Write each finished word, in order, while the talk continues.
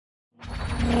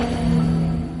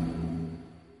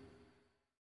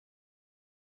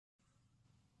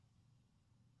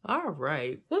All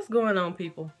right, what's going on,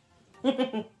 people?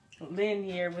 Lynn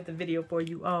here with the video for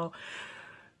you all.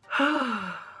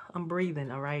 I'm breathing,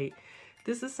 all right?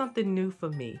 This is something new for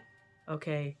me,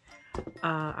 okay?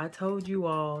 I told you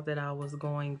all that I was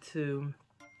going to,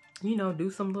 you know, do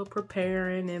some little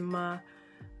preparing in my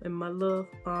little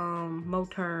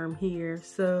Moterm here.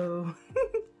 So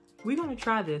we're gonna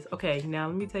try this. Okay, now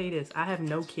let me tell you this. I have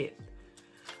no kit,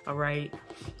 all right?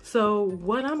 So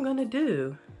what I'm gonna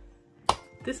do,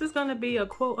 this is gonna be a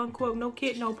quote unquote no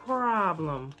kit, no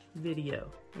problem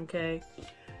video, okay?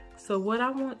 So what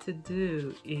I want to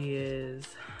do is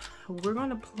we're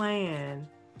gonna plan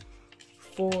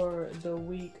for the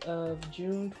week of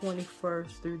June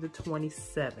 21st through the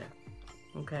 27th,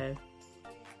 okay?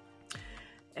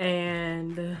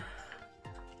 And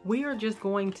we are just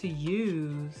going to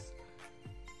use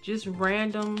just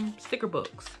random sticker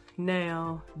books.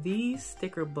 Now, these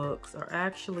sticker books are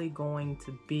actually going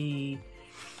to be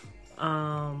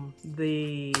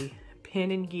the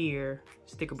Pen and Gear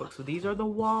sticker books. So these are the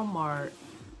Walmart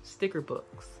sticker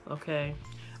books, okay?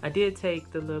 I did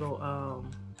take the little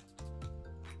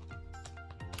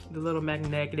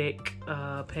magnetic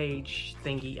page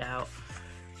thingy out.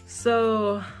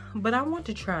 So, but I want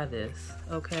to try this,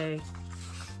 okay?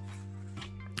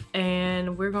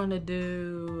 And we're gonna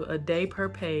do a day per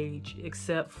page,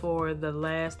 except for the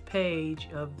last page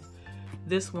of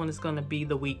this one is gonna be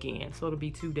the weekend. So it'll be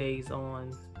 2 days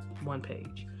on one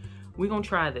page. We're gonna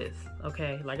try this,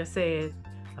 okay? Like I said,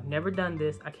 I've never done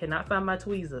this. I cannot find my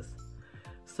tweezers,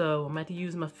 so I'm going to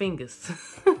use my fingers.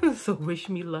 So wish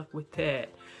me luck with that.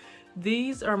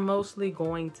 These are mostly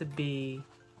going to be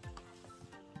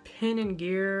Pen and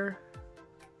Gear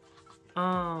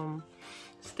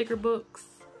sticker books.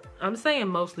 I'm saying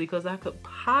mostly because I could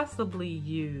possibly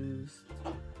use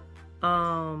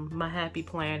my Happy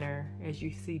Planner, as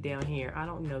you see down here. I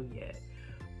don't know yet,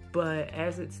 but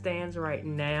as it stands right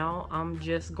now, I'm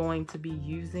just going to be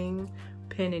using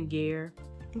Pen and Gear.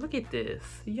 Look at this.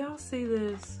 Y'all see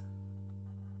this?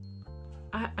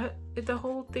 The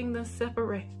whole thing that's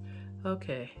separate.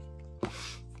 Okay.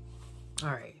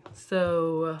 All right.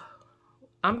 So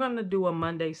I'm gonna do a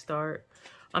Monday start.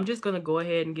 I'm just gonna go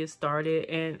ahead and get started.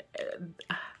 And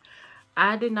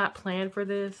I did not plan for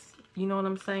this. You know what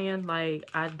I'm saying? Like,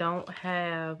 I don't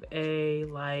have a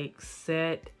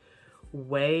set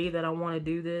way that I want to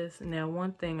do this. Now,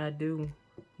 one thing I do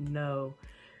know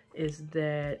is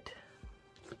that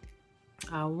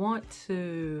I want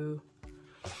to,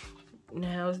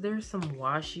 now is there some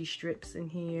washi strips in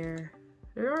here?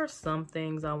 There are some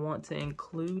things I want to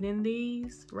include in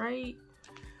these, right?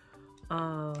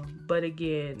 But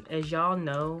again, as y'all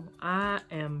know, I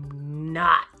am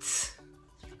not,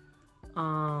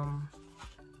 I'm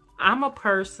a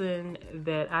person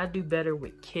that I do better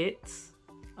with kits.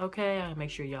 Okay, I make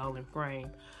sure y'all in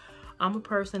frame. I'm a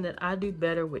person that I do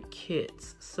better with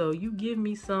kits. So you give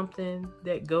me something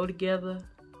that go together,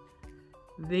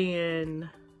 then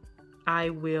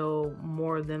I will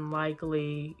more than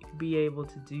likely be able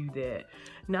to do that.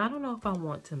 Now, I don't know if I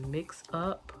want to mix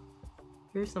up.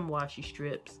 Here's some washi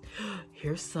strips.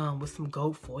 Here's some with some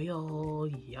gold foil.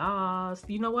 Yes.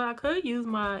 You know what? I could use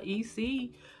my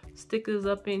EC stickers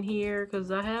up in here because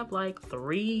I have like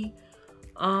 3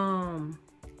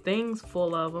 things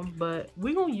full of them, but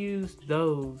we're gonna use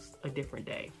those a different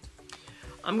day.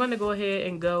 I'm gonna go ahead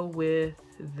and go with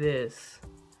this.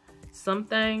 Some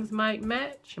things might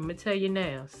match. I'm gonna tell you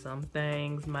now, some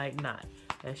things might not.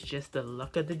 That's just the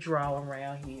luck of the draw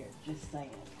around here, just saying.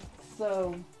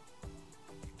 So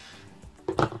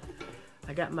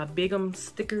I got my Big'em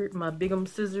sticker, my Big'em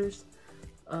scissors.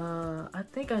 I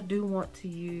think I do want to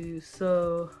use,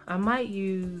 so I might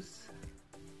use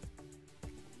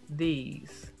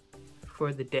these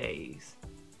for the days.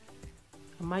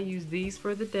 I might use these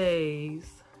for the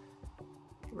days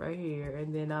right here,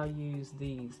 and then I'll use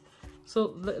these.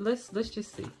 So let's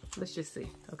just see. Let's just see,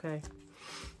 okay?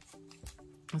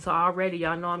 So already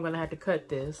y'all know I'm gonna have to cut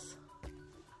this.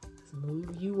 Let's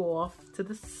move you off to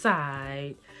the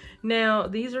side. Now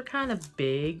these are kind of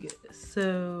big,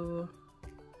 so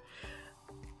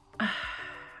I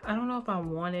don't know if I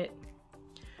want it.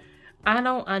 I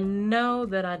know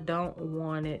that I don't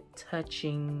want it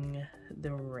touching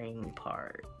the ring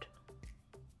part.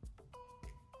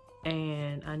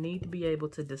 And I need to be able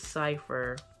to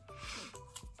decipher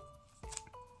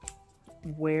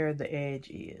where the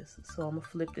edge is. So I'm gonna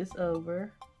flip this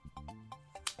over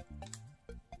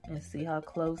and see how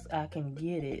close I can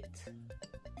get it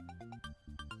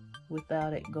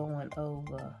without it going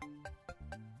over,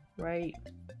 right?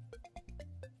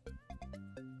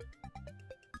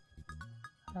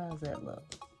 How's that look?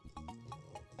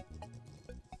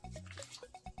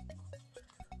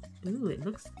 Ooh, it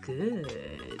looks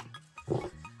good. All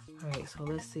right, so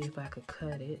let's see if I could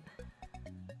cut it.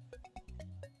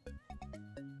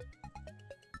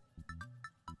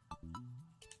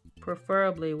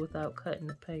 Preferably without cutting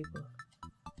the paper.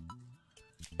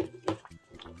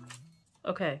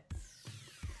 Okay.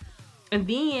 And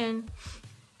then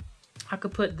I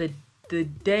could put the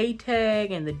day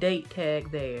tag and the date tag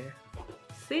there.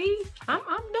 See? I'm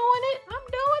doing it. I'm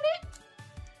doing it.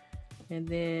 And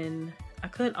then I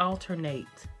could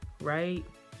alternate, right?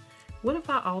 What if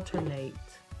I alternate?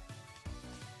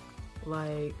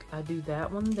 Like I do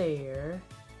that one there.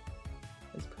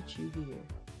 Let's put you here.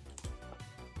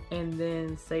 And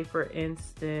then say for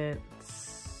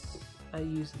instance, I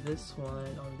use this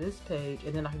one on this page,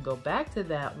 and then I can go back to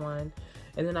that one,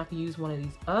 and then I can use one of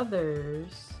these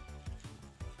others.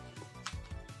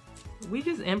 We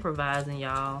just improvising,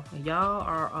 y'all. Y'all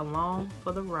are along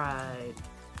for the ride.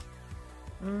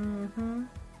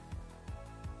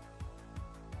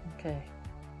 Okay.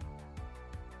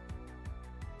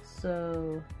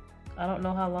 So, I don't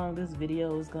know how long this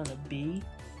video is gonna be,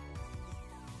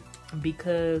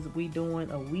 because we doing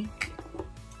a week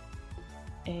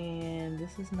and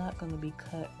this is not going to be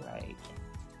cut right.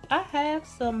 I have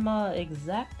some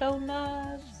X-Acto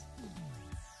knives,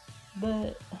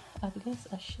 but I guess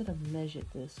I should have measured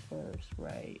this first,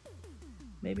 right?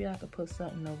 Maybe I could put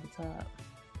something over top.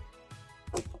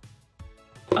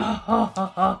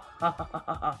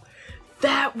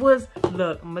 That was,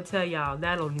 look, I'm gonna tell y'all,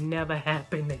 that'll never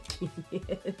happen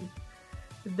again.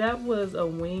 That was a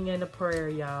wing and a prayer,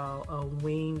 y'all. A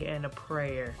wing and a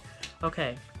prayer.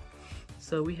 Okay,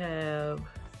 so we have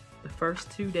the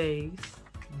first 2 days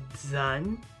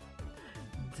done.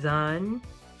 Done.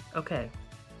 Okay.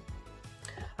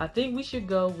 I think we should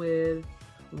go with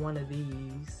one of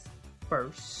these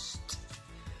first.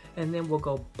 And then we'll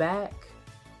go back.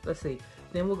 Let's see.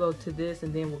 Then we'll go to this,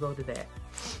 and then we'll go to that.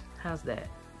 How's that?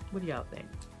 What do y'all think?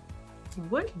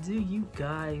 What do you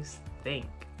guys think?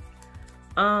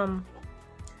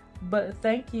 But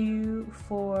thank you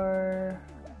for,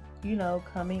 you know,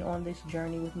 coming on this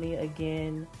journey with me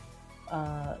again.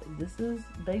 This is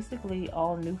basically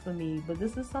all new for me, but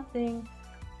this is something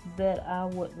that I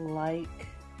would like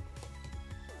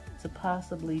to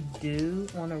possibly do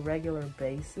on a regular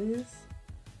basis.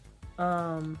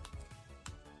 But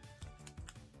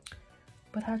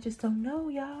I just don't know,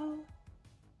 y'all,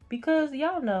 because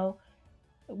y'all know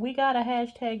we gotta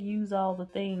hashtag use all the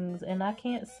things, and I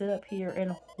can't sit up here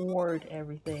and hoard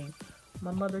everything.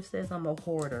 My mother says I'm a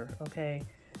hoarder, okay?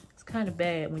 It's kind of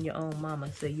bad when your own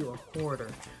mama say you're a hoarder.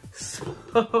 So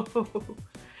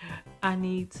I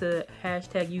need to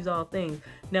hashtag use all things.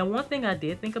 Now, one thing I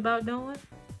did think about doing,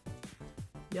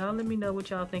 y'all let me know what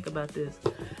y'all think about this.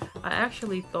 I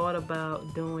actually thought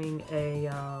about doing a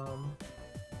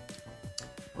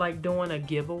like doing a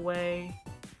giveaway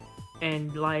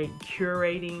and like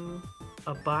curating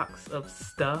a box of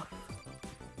stuff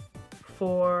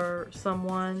for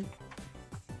someone,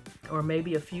 or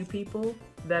maybe a few people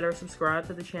that are subscribed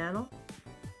to the channel.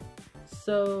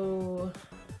 So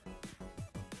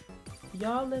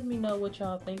y'all let me know what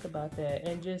y'all think about that,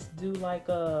 and just do like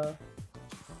a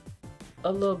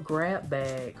little grab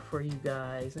bag for you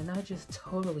guys. And I just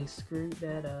totally screwed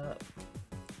that up.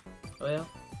 Well,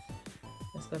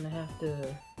 it's gonna have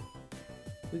to,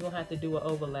 we're gonna have to do an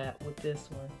overlap with this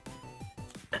one.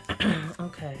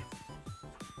 Okay,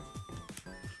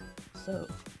 so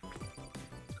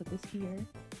put this here.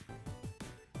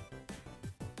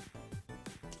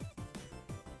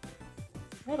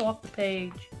 Right off the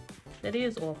page. That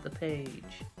is off the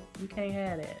page. We can't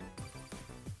have that.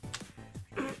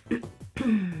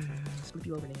 Let's flip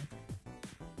you over there.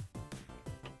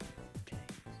 Okay.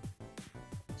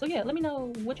 So yeah, let me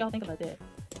know what y'all think about that,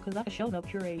 because I can show up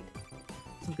curate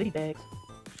some goodie bags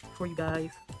for you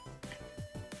guys.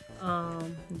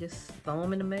 And just throw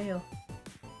them in the mail.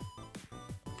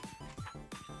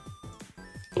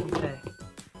 Okay.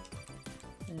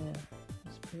 Yeah,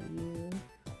 let's put you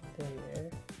there.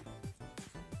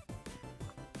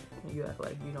 You act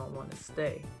like you don't want to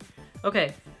stay.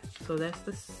 Okay, so that's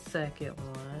the second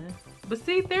one. But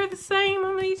see, they're the same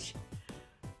on each.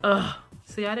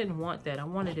 See, I didn't want that. I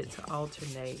wanted it to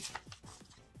alternate.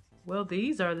 Well,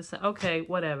 these are the same. Okay,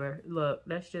 whatever. Look,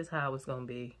 that's just how it's gonna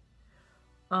be.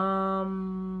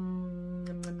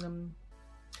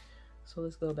 So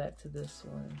let's go back to this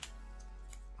one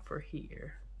for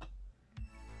here.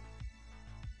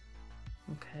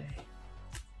 Okay.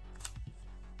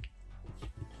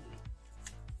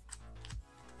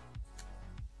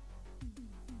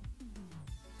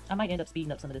 I might end up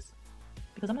speeding up some of this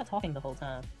because I'm not talking the whole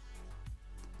time.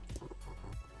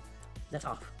 That's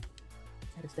off.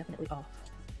 That is definitely off.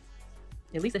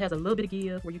 At least it has a little bit of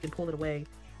give where you can pull it away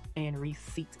and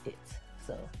reseat it.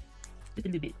 So, just a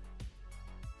little bit.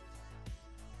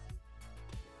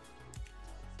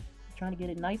 Trying to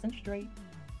get it nice and straight.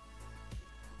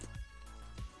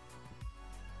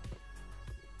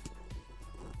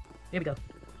 Here we go.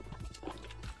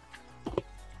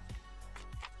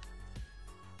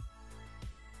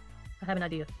 I have an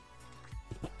idea.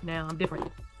 Now, I'm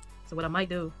different. So what I might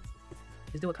do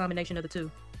is do a combination of the two.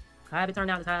 However it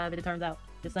turned out is however it turns out.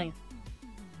 Just saying.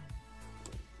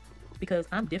 Because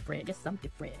I'm different. Yes, I'm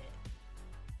different.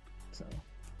 So,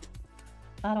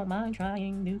 I don't mind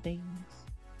trying new things.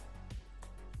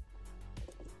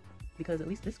 Because at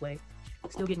least this way,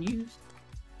 it's still getting used.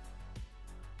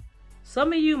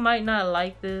 Some of you might not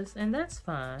like this, and that's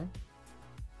fine.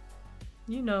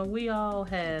 You know, we all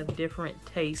have different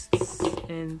tastes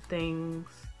in things.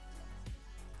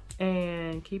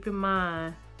 And keep in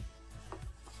mind,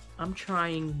 I'm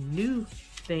trying new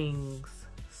things.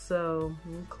 So,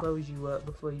 let me close you up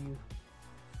before you...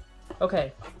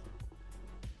 Okay.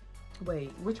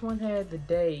 Wait, which one had the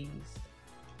days?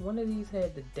 One of these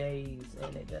had the days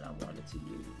in it that I wanted to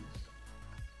use.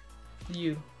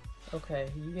 You. Okay,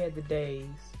 you had the days.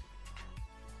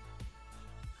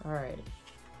 Alright.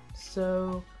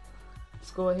 So,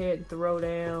 let's go ahead and throw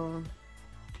down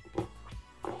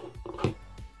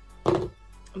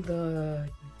the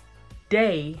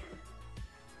day.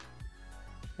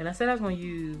 And I said I was going to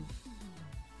use...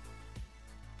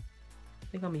 I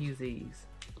think I'm going to use these.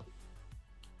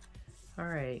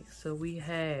 Alright, so we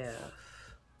have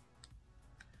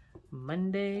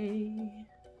Monday,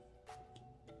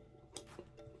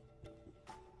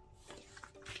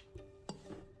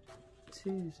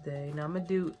 Tuesday. Now I'm gonna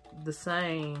do the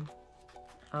same.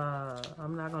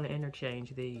 I'm not gonna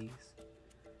interchange these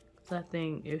because I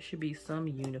think there should be some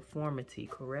uniformity,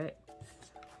 correct?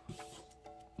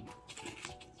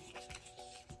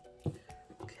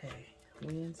 Okay,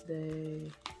 Wednesday.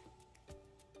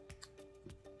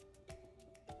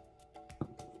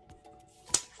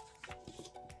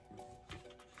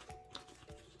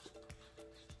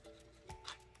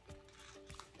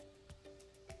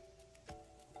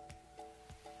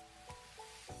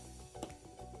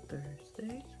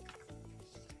 Thursday.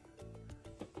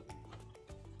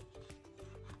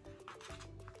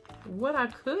 What I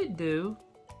could do,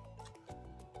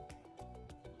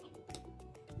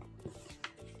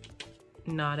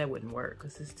 no, that wouldn't work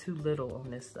because it's too little on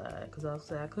this side. Because I'll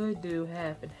say I could do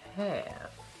half and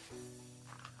half.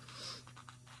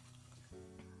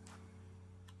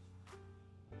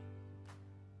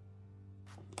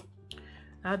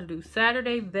 I'll do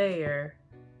Saturday there.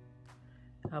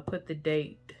 I'll put the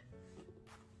date.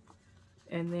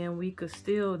 And then we could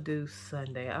still do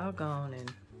Sunday. I'll go on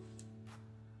and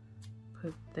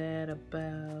put that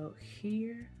about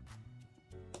here.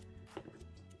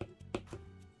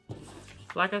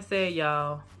 Like I said,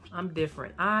 y'all, I'm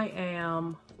different. I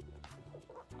am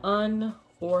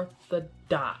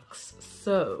unorthodox.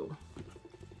 So,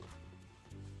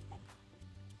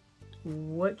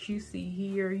 what you see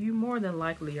here, you more than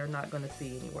likely are not going to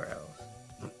see anywhere else.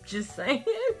 Just saying.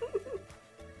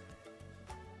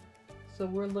 So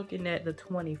we're looking at the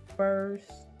 21st.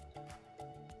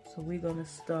 So we're gonna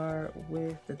start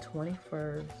with the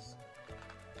 21st.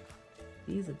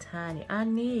 These are tiny. I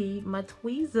need my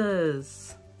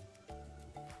tweezers.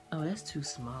 Oh, that's too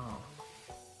small.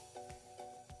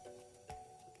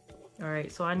 All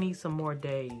right, so I need some more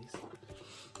days.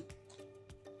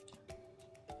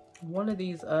 One of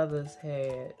these others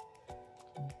had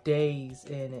days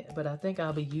in it, but I think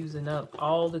I'll be using up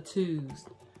all the twos.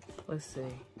 Let's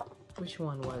see. Which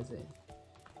one was it?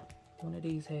 One of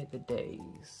these had the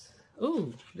days.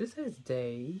 Ooh, this has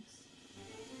days.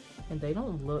 And they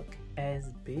don't look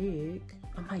as big.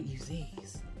 I might use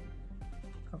these.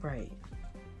 All right.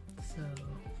 So.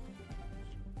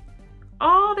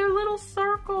 Oh, they're little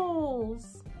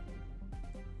circles.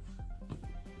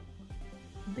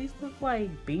 These look like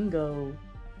bingo.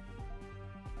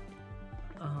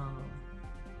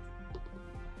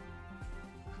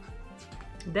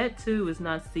 That too is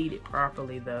not seated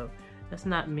properly though. That's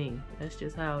not me. That's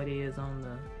just how it is on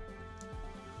the...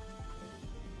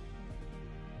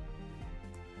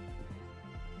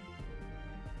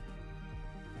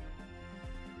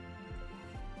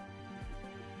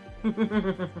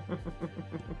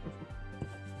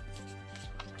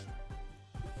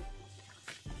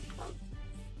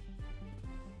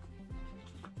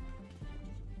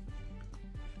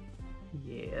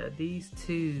 Yeah, these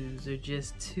twos are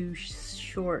just too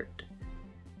short.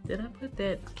 Did I put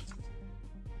that?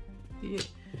 Yeah,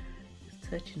 it's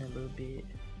touching a little bit.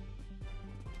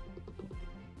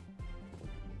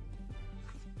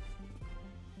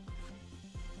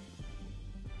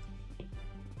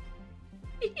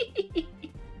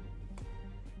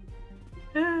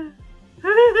 I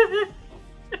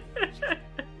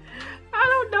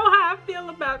don't know how I feel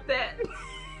about that.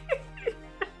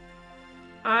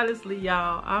 Honestly,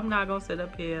 y'all, I'm not gonna sit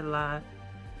up here and lie.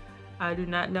 I do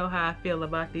not know how I feel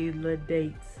about these little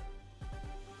dates.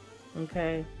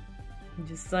 Okay? I'm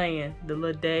just saying, the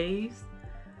little days,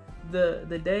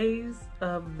 the days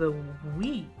of the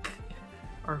week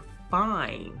are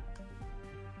fine.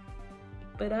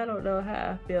 But I don't know how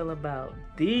I feel about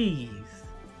these.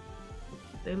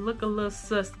 They look a little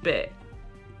suspect.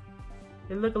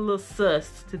 They look a little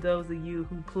sus to those of you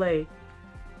who play.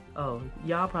 Oh,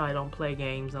 y'all probably don't play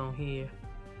games on here.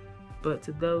 But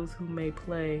to those who may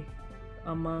play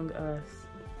among us,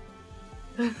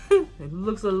 it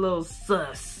looks a little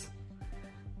sus.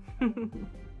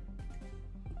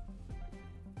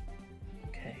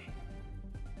 Okay.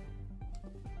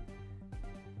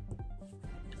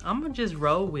 I'm gonna just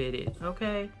roll with it,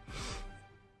 okay?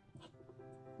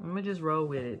 I'm gonna just roll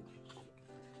with it.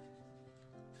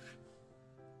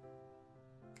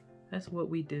 That's what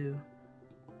we do.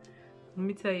 Let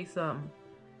me tell you something.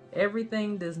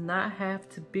 Everything does not have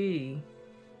to be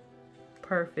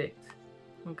perfect,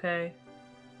 okay?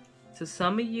 To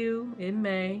some of you, it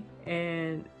may,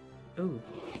 and ooh,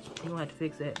 you don't have to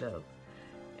fix that though.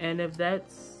 And if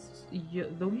that's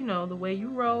the way you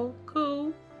roll,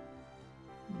 cool.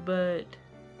 But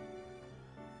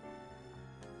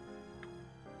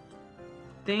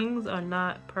things are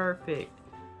not perfect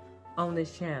on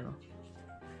this channel.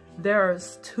 There are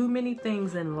too many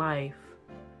things in life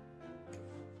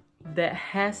that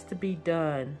has to be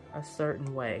done a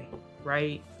certain way,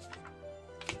 right?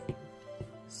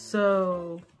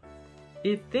 So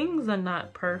if things are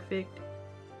not perfect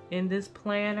in this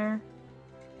planner,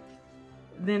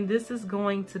 then this is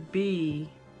going to be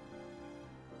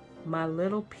my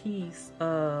little piece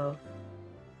of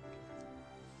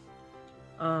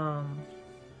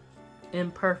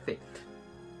imperfect.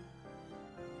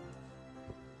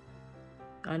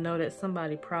 I know that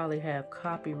somebody probably have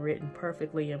copywritten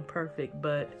perfectly imperfect,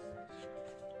 but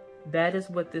that is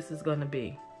what this is going to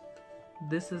be.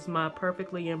 This is my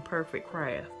perfectly imperfect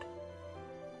craft.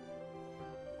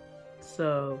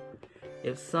 So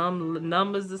if some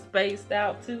numbers are spaced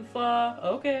out too far,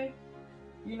 okay.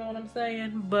 You know what I'm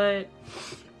saying? But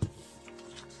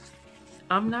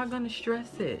I'm not going to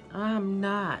stress it. I'm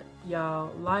not,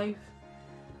 y'all. Life,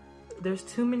 there's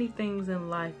too many things in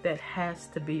life that has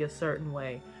to be a certain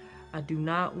way. I do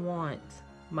not want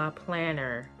my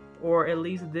planner, or at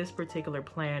least this particular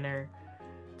planner,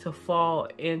 to fall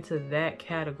into that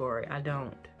category. I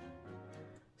don't.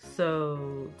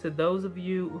 So to those of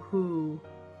you who,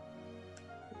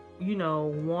 you know,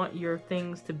 want your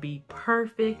things to be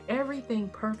perfect, everything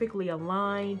perfectly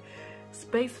aligned,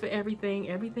 space for everything,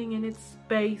 everything in its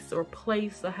space or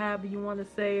place, or however you want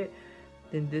to say it,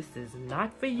 then this is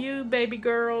not for you, baby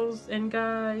girls and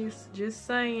guys. Just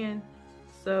saying.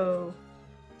 So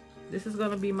this is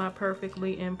going to be my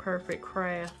perfectly imperfect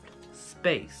craft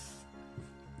space.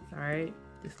 Alright?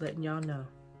 Just letting y'all know.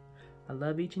 I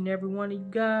love each and every one of you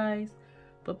guys.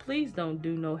 But please don't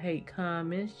do no hate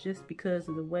comments just because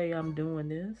of the way I'm doing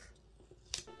this.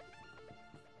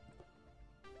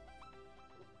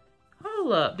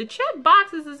 Hold up. The check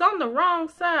boxes is on the wrong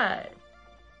side.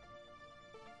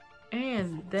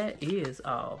 And that is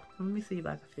all. Let me see if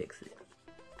I can fix it.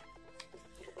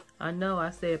 I know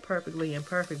I said perfectly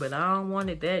imperfect, but I don't want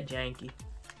it that janky.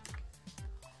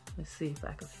 Let's see if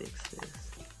I can fix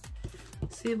this.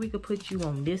 Let's see if we could put you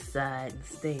on this side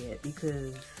instead,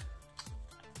 because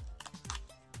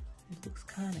it looks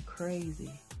kind of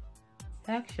crazy.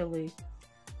 Actually,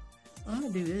 I'm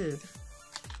gonna do this.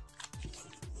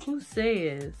 Who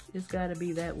says it's gotta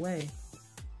be that way?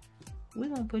 We're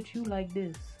gonna put you like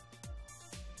this.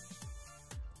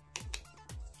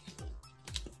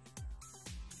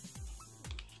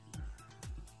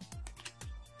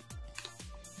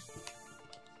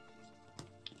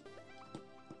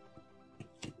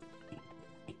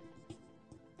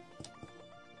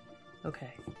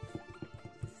 Okay.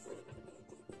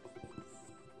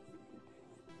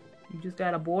 You just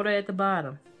got a border at the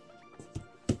bottom.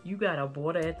 You got a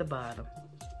border at the bottom.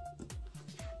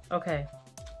 Okay.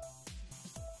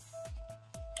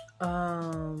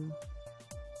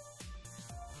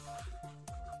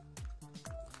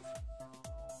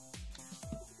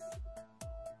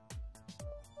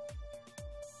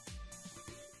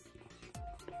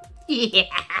 Yeah.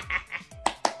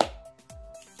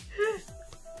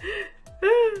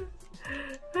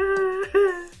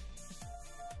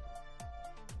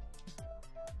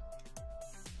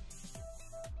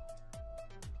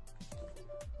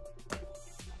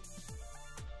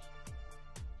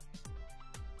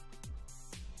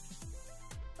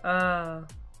 This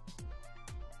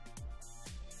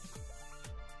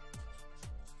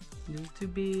is too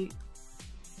big.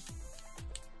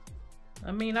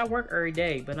 I mean, I work every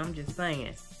day, but I'm just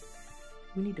saying.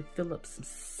 We need to fill up some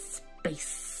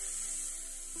space.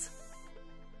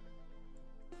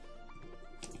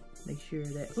 Make sure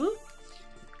that... Ooh,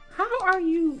 how are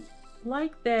you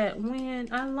like that when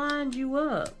I lined you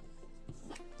up?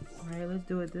 Alright, let's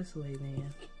do it this way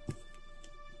then.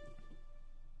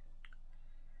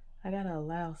 I gotta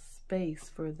allow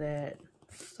space for that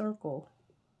circle.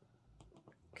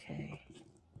 Okay.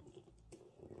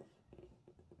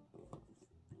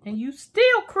 And you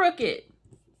still crooked.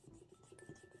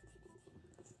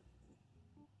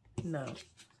 No.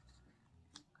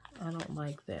 I don't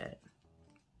like that.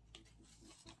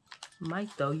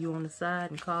 Might throw you on the side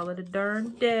and call it a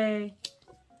darn day.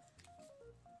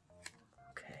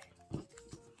 Okay.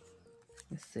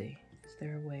 Let's see. Is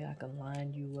there a way I can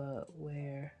line you up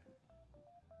where...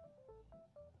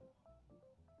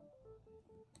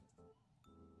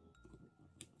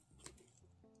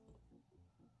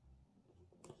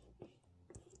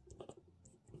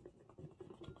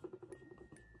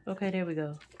 Okay, there we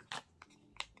go.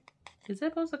 Is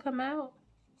that supposed to come out?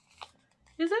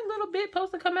 Is that little bit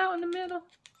supposed to come out in the middle?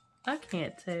 I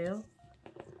can't tell.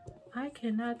 I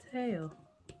cannot tell.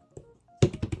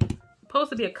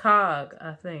 Supposed to be a cog,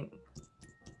 I think.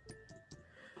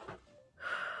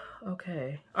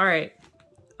 Okay. All right.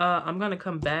 I'm going to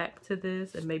come back to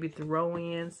this and maybe throw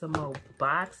in some more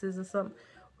boxes or something.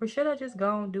 Or should I just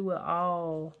go and do it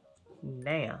all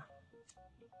now?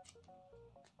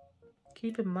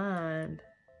 Keep in mind,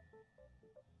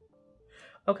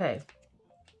 okay,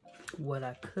 what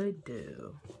I could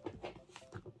do.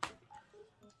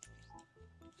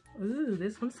 Ooh,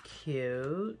 this one's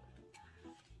cute.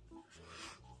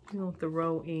 I'm gonna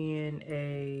throw in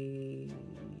a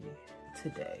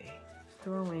today.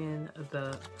 Throw in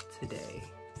the today.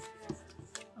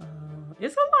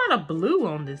 It's a lot of blue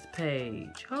on this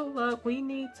page. Hold up, we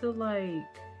need to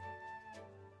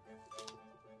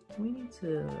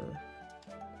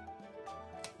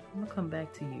I'm gonna come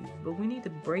back to you, but we need to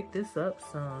break this up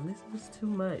some. This was too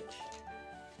much.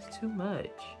 It's too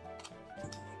much.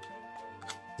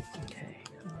 Okay.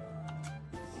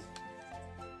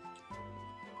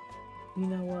 You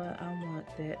know what? I want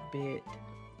that bit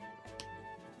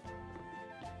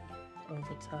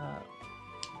over top.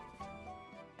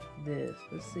 This.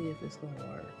 Let's see if it's gonna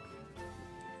work.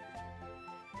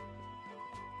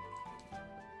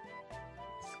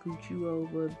 Scoot you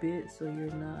over a bit so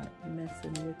you're not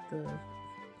messing with the...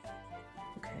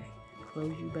 Okay,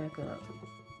 close you back up.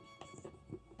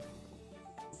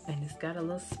 And it's got a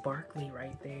little sparkly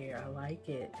right there. I like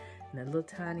it. And a little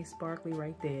tiny sparkly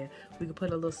right there. We could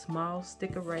put a little small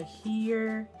sticker right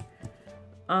here.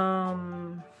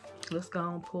 Let's go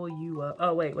and pull you up.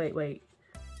 Oh, wait.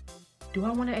 Do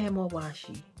I want to add more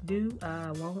washi? Do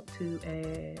I want to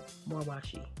add more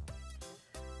washi?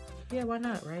 Yeah, why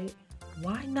not, right?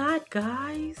 Why not,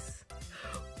 guys?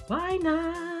 Why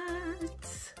not?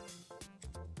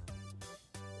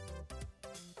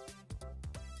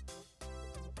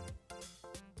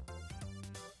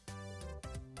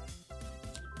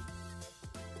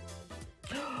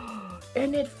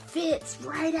 And it fits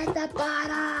right at the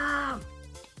bottom.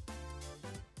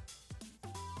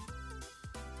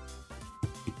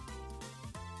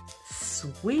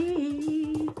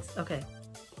 Sweet. Okay.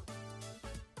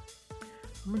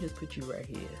 I'm gonna just put you right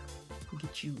here.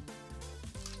 Get you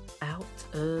out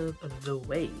of the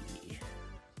way.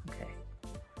 Okay.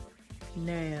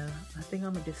 Now, I think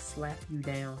I'm gonna just slap you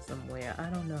down somewhere. I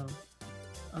don't know.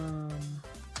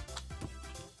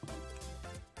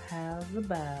 How's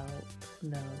about,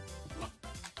 no.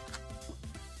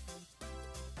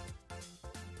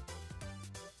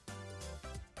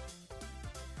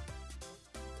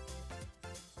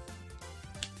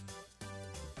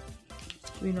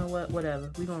 You know what? Whatever.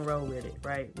 We're gonna roll with it,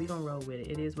 right? We're gonna roll with it.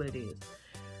 It is what it is.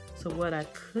 So what I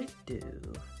could do...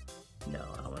 No,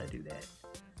 I don't want to do that.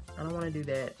 I don't want to do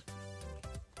that.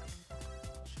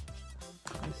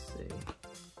 Let's see.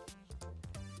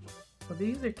 Well,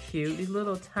 these are cute. These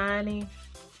little tiny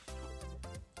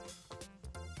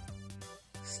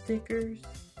stickers.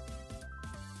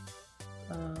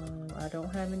 I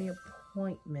don't have any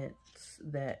appointments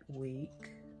that week.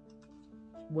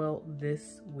 Well,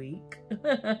 this week.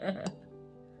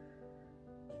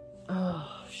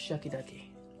 Oh, shucky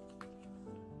ducky.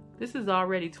 This is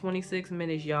already 26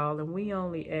 minutes, y'all, and we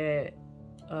only at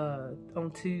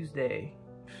on Tuesday.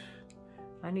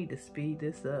 I need to speed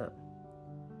this up.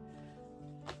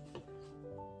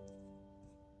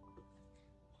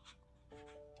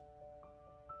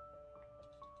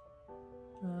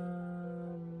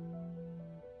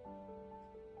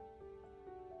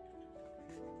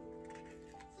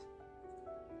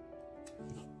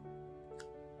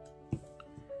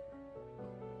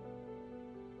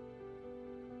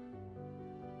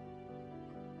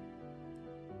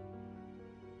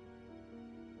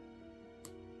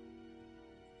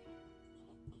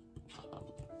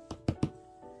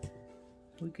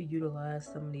 We could utilize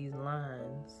some of these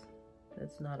lines.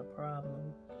 That's not a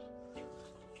problem.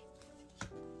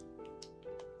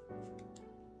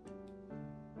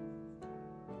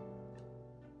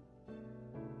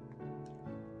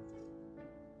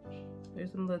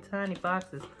 There's some little tiny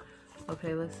boxes.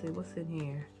 Okay, let's see what's in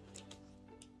here.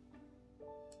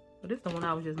 Well, this is the one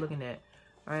I was just looking at.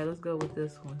 All right, let's go with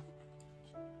this one.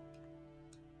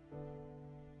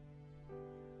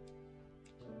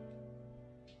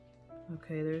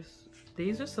 Okay,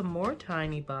 these are some more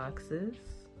tiny boxes.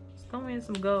 Let's throw in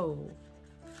some gold.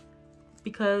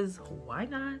 Because why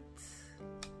not?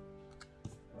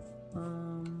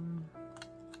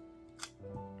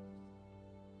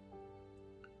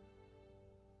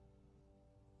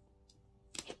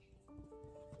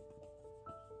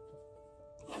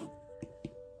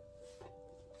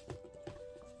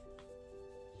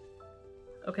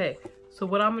 Okay, so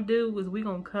what I'm gonna do is we're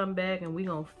gonna come back and we're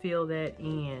gonna fill that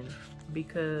in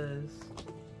because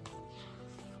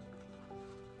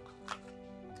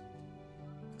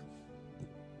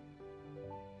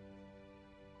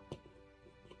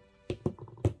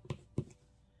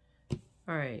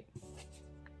all right,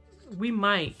 we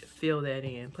might fill that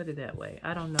in, put it that way.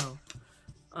 I don't know.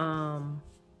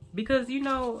 Because you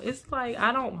know, it's like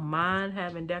I don't mind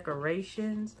having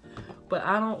decorations, but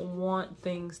I don't want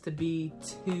things to be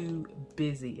too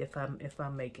busy if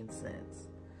I'm making sense.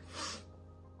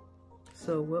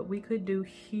 So what we could do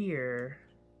here,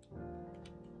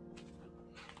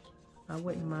 I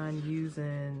wouldn't mind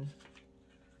using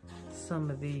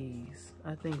some of these.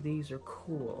 I think these are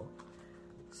cool.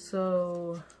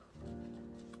 So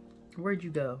where'd you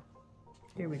go?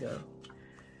 Here we go.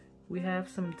 We have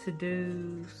some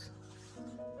to-dos.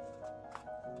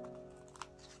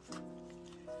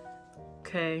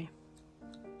 Okay.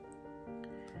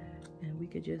 And we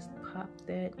could just pop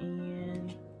that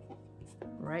in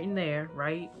right in there,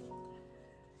 right?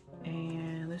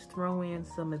 And let's throw in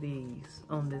some of these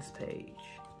on this page.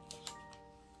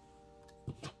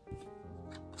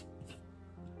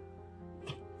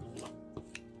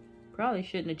 Probably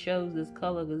shouldn't have chose this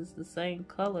color because it's the same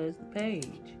color as the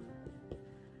page.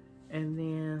 And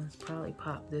then let's probably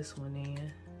pop this one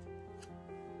in.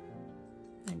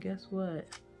 And guess what?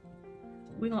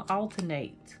 We're gonna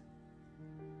alternate.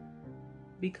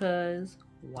 Because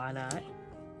why not?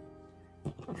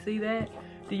 See that?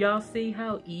 Do y'all see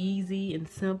how easy and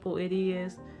simple it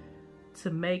is to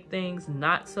make things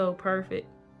not so perfect?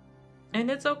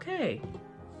 And it's okay.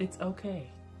 It's okay.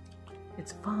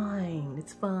 It's fine.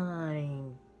 It's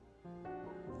fine.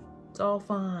 It's all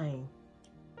fine.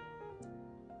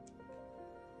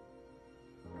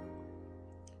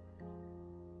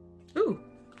 Ooh,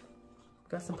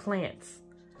 got some plants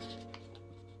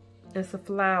and some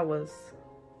flowers.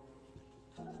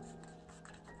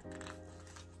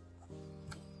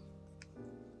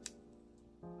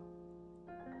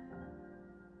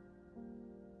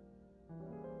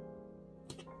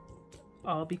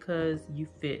 All because you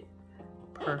fit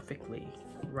perfectly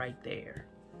right there.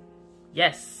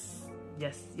 Yes,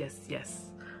 yes, yes,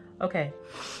 yes. Okay.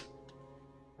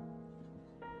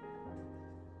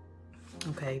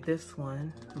 Okay, this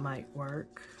one might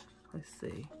work. Let's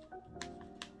see.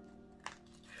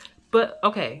 But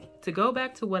okay, to go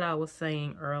back to what I was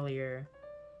saying earlier,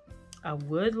 I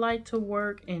would like to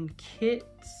work in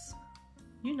kits,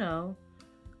 you know,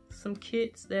 some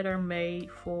kits that are made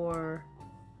for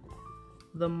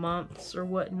the months or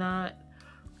whatnot.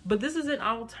 But this is an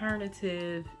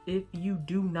alternative if you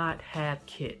do not have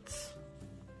kits.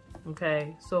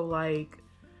 Okay, so like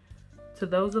to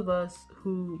those of us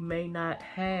who may not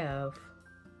have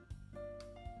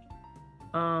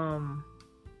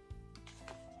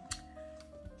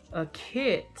a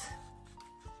kit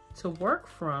to work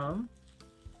from,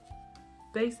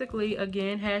 basically,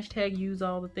 again, hashtag use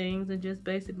all the things and just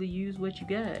basically use what you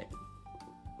got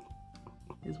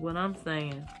is what I'm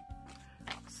saying.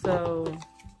 So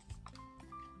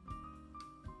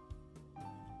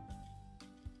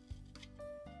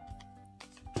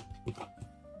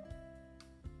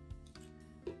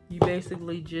you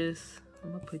basically just,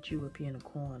 I'm gonna put you up here in the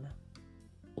corner.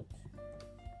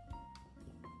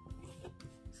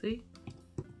 See?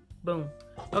 Boom.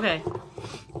 Okay.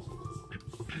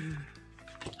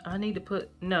 I need to put,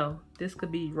 no, this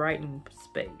could be right in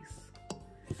space.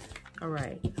 All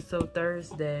right, so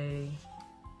Thursday,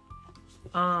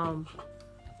 you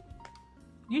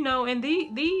know, and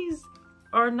these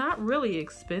are not really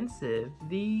expensive.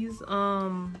 These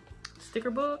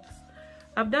sticker books,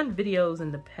 I've done videos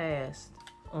in the past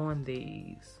on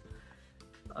these.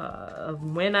 Of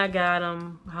when I got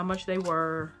them, how much they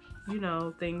were, you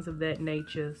know, things of that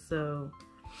nature. So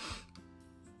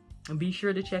be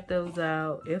sure to check those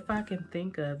out. If I can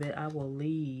think of it, I will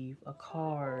leave a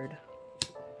card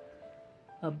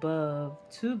above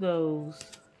to those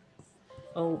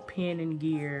old pen and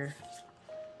gear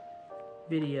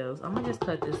videos. I'm gonna just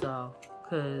cut this off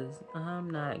because I'm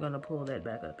not gonna pull that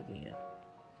back up again.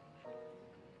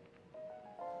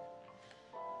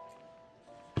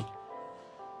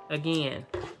 Again,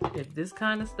 if this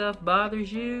kind of stuff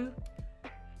bothers you,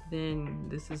 then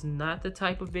this is not the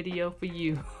type of video for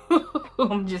you.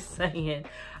 I'm just saying.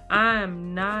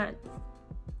 I'm not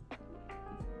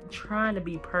trying to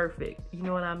be perfect. You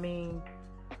know what I mean?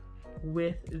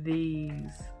 With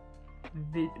these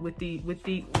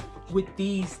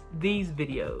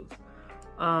videos.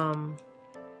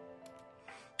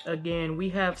 Again, we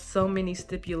have so many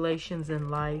stipulations in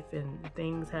life and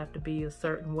things have to be a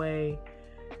certain way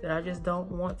that I just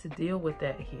don't want to deal with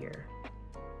that here.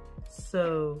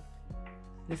 So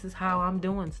this is how I'm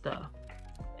doing stuff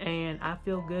and I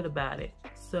feel good about it.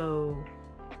 So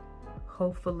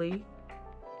hopefully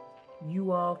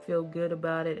you all feel good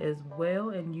about it as well,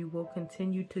 and you will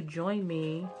continue to join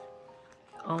me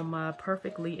on my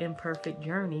perfectly imperfect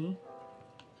journey.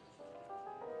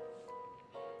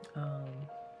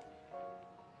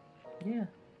 Yeah,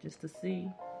 just to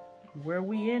see where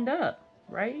we end up,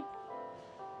 right?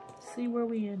 See where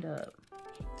we end up.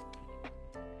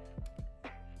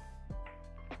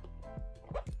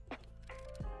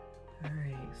 All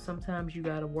right, sometimes you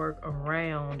gotta work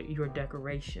around your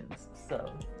decorations,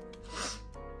 so,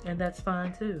 and that's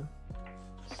fine too.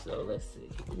 So let's see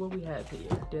what we have here.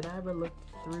 Did I ever look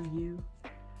through you?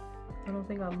 I don't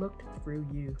think I looked through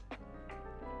you.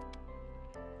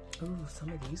 Ooh, some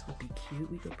of these would be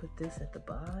cute. We could put this at the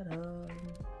bottom.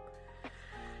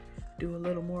 Do a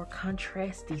little more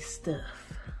contrasty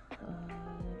stuff.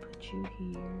 Put you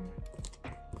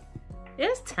here.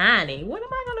 It's tiny. What am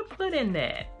I gonna put in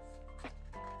that?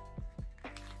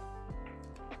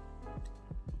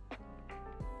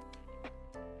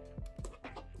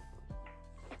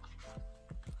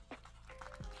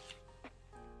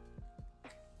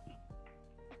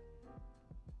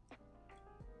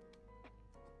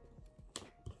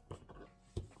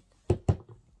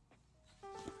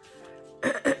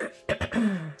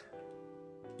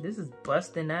 This is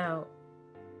busting out.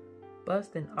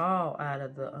 Busting all out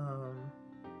of the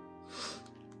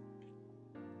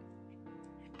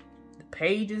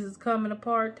pages is coming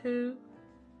apart too.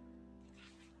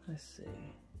 Let's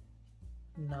see.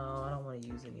 No, I don't want to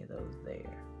use any of those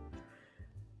there.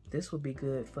 This would be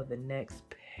good for the next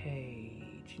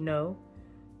page. No,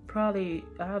 probably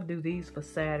I'll do these for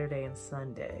Saturday and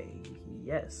Sunday.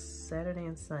 Yes, Saturday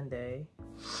and Sunday.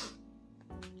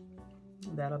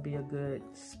 That'll be a good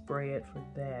spread for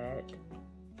that.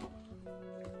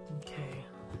 Okay,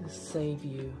 let's save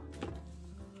you.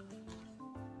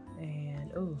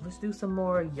 And oh, let's do some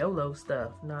more YOLO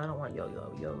stuff. No, I don't want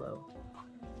YOLO.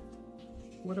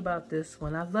 What about this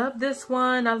one? I love this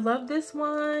one. I love this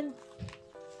one.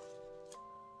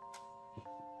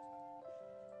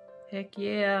 Heck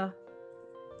yeah.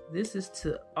 This is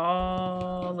to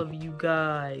all of you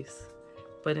guys.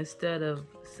 But instead of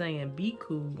saying be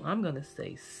cool, I'm gonna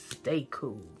say stay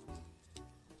cool.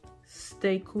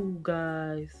 Stay cool,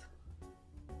 guys.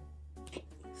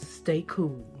 Stay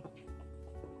cool.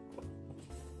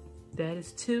 That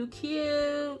is too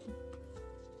cute.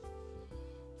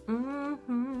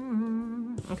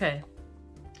 Okay.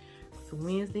 So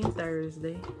Wednesday and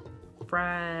Thursday.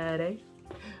 Friday.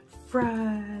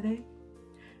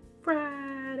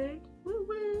 Woo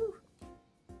woo.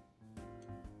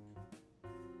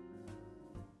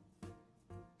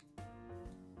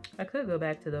 I could go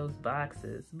back to those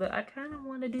boxes, but I kind of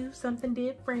want to do something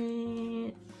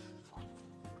different.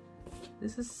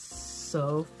 This is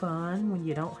so fun when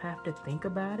you don't have to think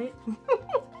about it.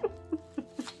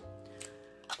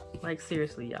 Like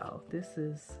seriously, y'all, this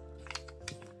is...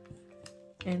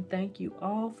 And thank you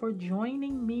all for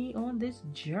joining me on this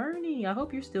journey. I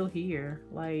hope you're still here.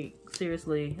 Like,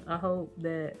 seriously, I hope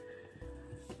that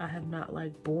I have not,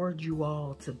 like, bored you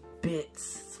all to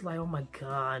bits. It's like, oh my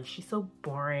god, she's so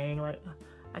boring. Like,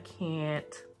 I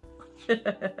can't.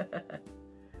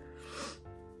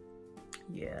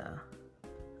 Yeah.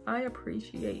 I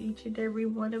appreciate each and every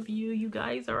one of you. You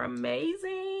guys are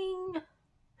amazing.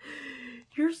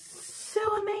 You're so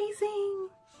amazing.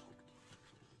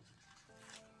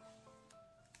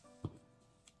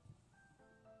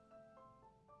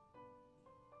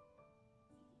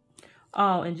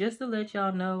 Oh, and just to let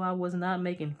y'all know, I was not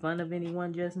making fun of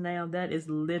anyone just now. That is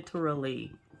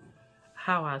literally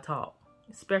how I talk,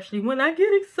 especially when I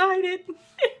get excited.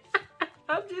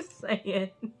 I'm just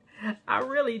saying, I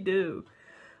really do.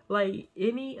 Like,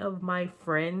 any of my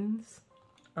friends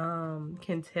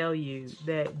can tell you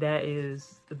that that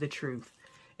is the truth.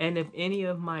 And if any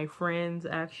of my friends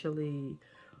actually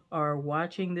are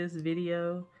watching this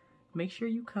video, make sure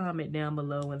you comment down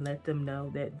below and let them know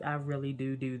that I really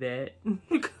do that.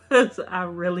 Because I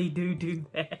really do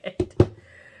that.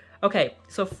 Okay,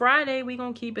 so Friday we're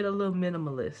gonna keep it a little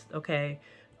minimalist, okay?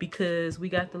 Because we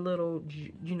got the little,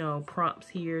 you know, prompts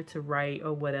here to write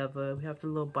or whatever. We have the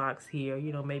little box here,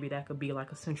 you know, maybe that could be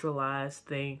like a centralized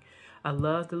thing. I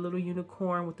love the little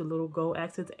unicorn with the little gold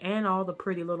accents and all the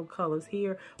pretty little colors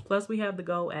here. Plus we have the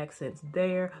gold accents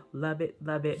there. Love it,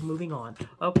 love it. Moving on.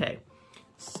 Okay,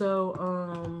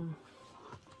 so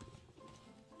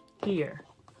here.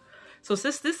 So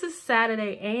since this is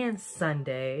Saturday and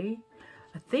Sunday,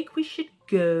 I think we should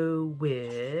go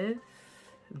with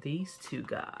these two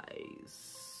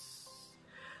guys.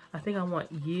 I think I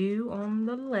want you on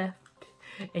the left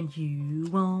and you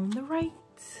on the right.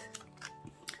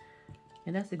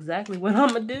 And that's exactly what I'm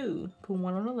gonna do. Put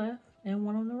one on the left and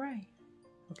one on the right.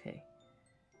 Okay.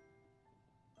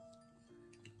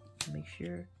 Make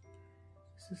sure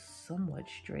this is somewhat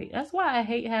straight. That's why I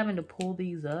hate having to pull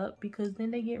these up, because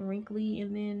then they get wrinkly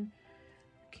and then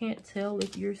you can't tell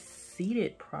if you're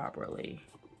seated properly.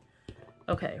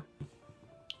 Okay.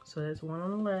 So that's one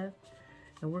on the left.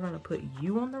 And we're gonna put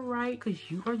you on the right because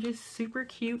you are just super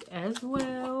cute as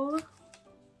well.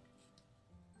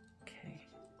 Okay.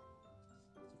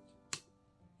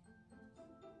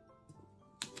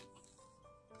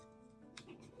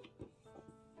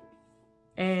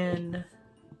 And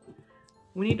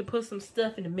we need to put some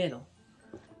stuff in the middle.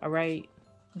 All right.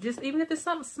 Just even if it's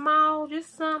something small,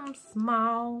 just something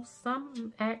small,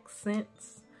 some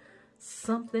accents,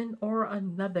 something or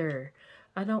another.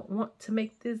 I don't want to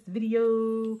make this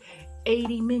video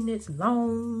 80 minutes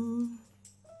long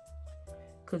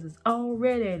because it's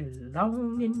already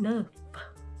long enough.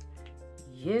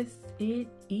 Yes, it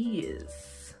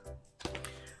is.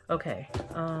 Okay.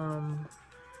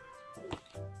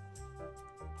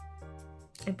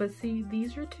 But see,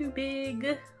 these are too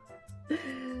big.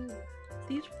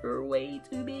 These are way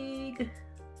too big.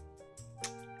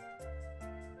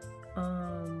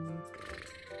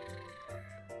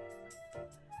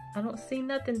 I don't see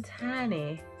nothing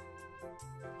tiny.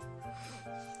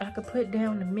 I could put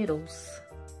down the middles.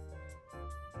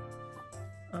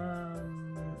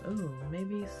 Oh,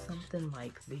 maybe something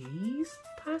like these,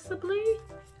 possibly?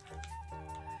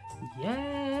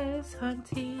 Yes,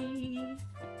 hunty.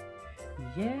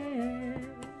 Yes.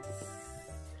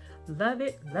 Love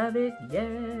it,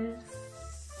 yes.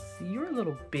 You're a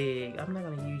little big. I'm not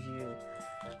gonna use you.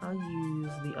 I'll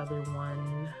use the other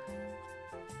one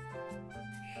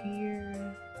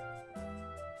here.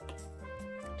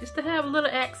 Just to have a little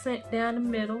accent down the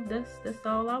middle. That's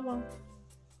all I want.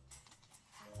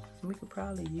 We could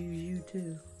probably use you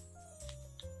too.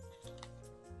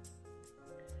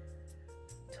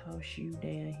 Toss you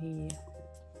down here.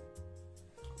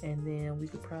 And then we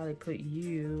could probably put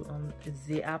you on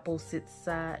the opposite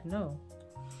side. No.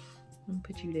 Let me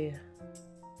put you there.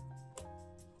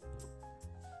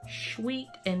 Sweet.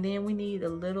 And then we need a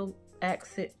little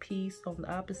accent piece on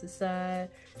the opposite side.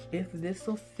 If this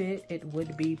will fit, it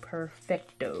would be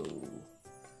perfecto.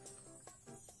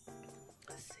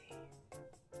 Let's see.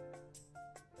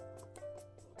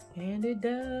 And it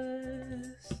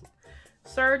does.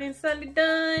 Saturday and Sunday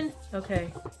done.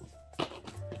 Okay.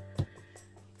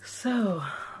 So,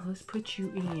 let's put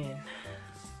you in.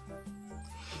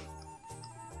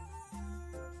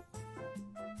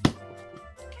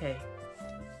 Okay.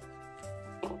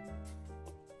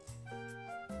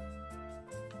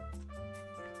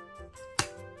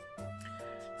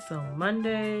 So,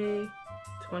 Monday,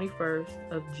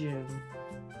 21st of June.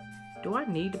 Do I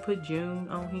need to put June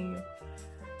on here?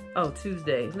 Oh,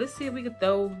 Tuesday. Let's see if we can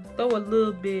throw a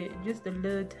little bit, just a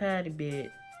little tiny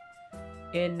bit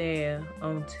in there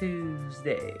on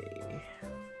Tuesday.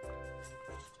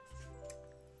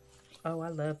 Oh, I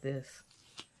love this.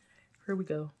 Here we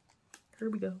go. Here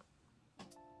we go.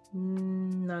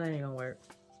 No, that ain't gonna work.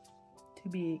 Too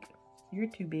big. You're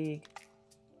too big.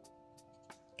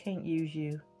 Can't use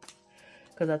you.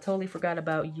 Because I totally forgot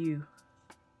about you.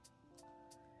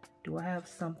 Do I have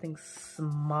something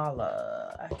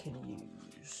smaller I can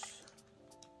use?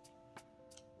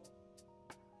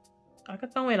 I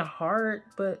could throw in a heart,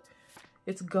 but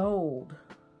it's gold.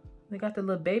 They got the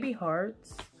little baby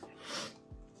hearts.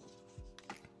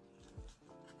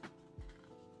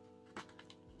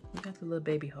 have the little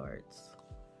baby hearts.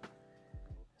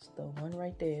 Just throw one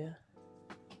right there.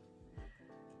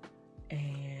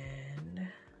 And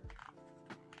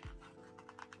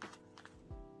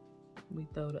we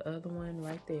throw the other one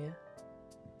right there.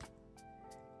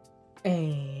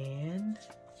 And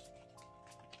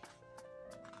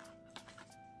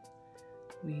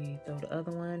we throw the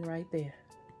other one right there.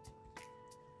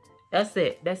 That's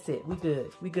it. That's it. We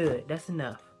good. We good. That's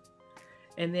enough.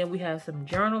 And then we have some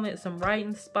journaling, some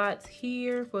writing spots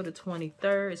here for the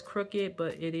 23rd. It's crooked,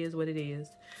 but it is what it is.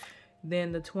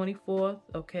 Then the 24th,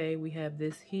 okay, we have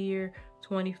this here.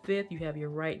 25th, you have your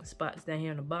writing spots down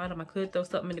here on the bottom. I could throw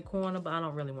something in the corner, but I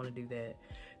don't really want to do that.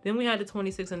 Then we had the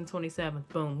 26th and the 27th.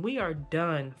 Boom. We are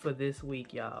done for this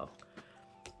week, y'all.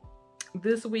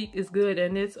 This week is good,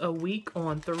 and it's a week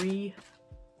on 3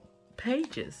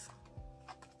 pages.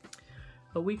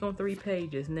 A week on 3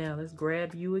 pages. Now, let's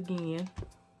grab you again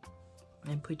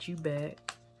and put you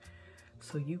back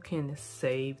so you can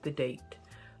save the date.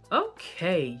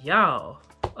 Okay, y'all.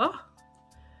 Oh,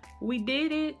 we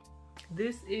did it.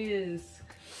 This is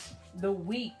the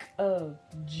week of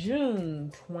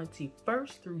June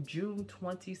 21st through June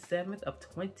 27th of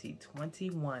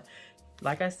 2021.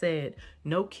 Like I said,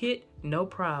 no kit, no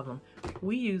problem.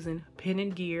 We using Pen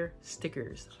and Gear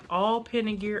stickers. All Pen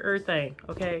and Gear everything,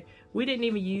 okay? We didn't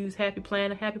even use Happy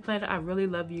Planner. Happy Planner, I really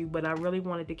love you, but I really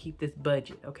wanted to keep this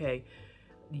budget, okay?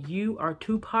 You are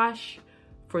too posh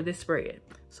for this spread.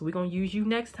 So we're going to use you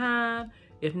next time.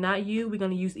 If not you, we're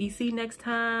going to use EC next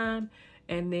time.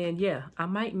 And then, yeah, I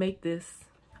might make this.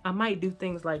 I might do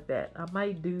things like that. I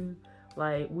might do,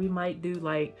 like, we might do,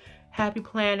 like, Happy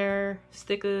Planner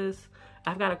stickers.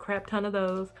 I've got a crap ton of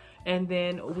those. And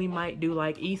then we might do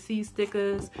like EC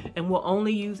stickers, and we'll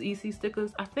only use EC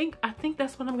stickers. I think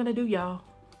that's what I'm gonna do, y'all.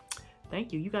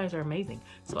 Thank you. You guys are amazing.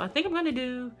 So I think I'm gonna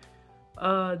do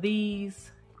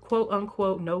these quote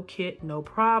unquote no kit, no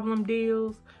problem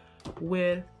deals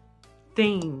with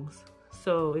themes.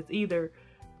 So it's either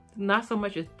not so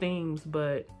much as themes,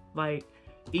 but like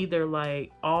either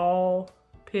like all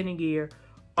Pen and Gear,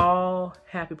 all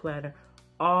Happy Planner,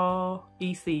 all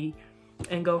EC,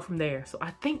 and go from there. So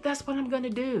I think that's what I'm gonna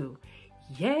do.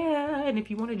 Yeah, and if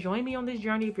you want to join me on this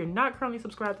journey, if you're not currently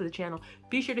subscribed to the channel,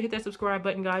 be sure to hit that subscribe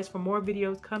button, guys, for more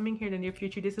videos coming here in the near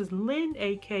future. This is Lynn,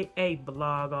 aka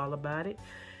Blog All About It.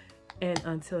 And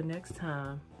until next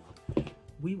time,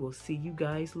 we will see you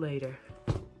guys later.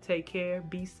 Take care,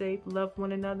 be safe, love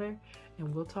one another,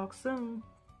 and we'll talk soon.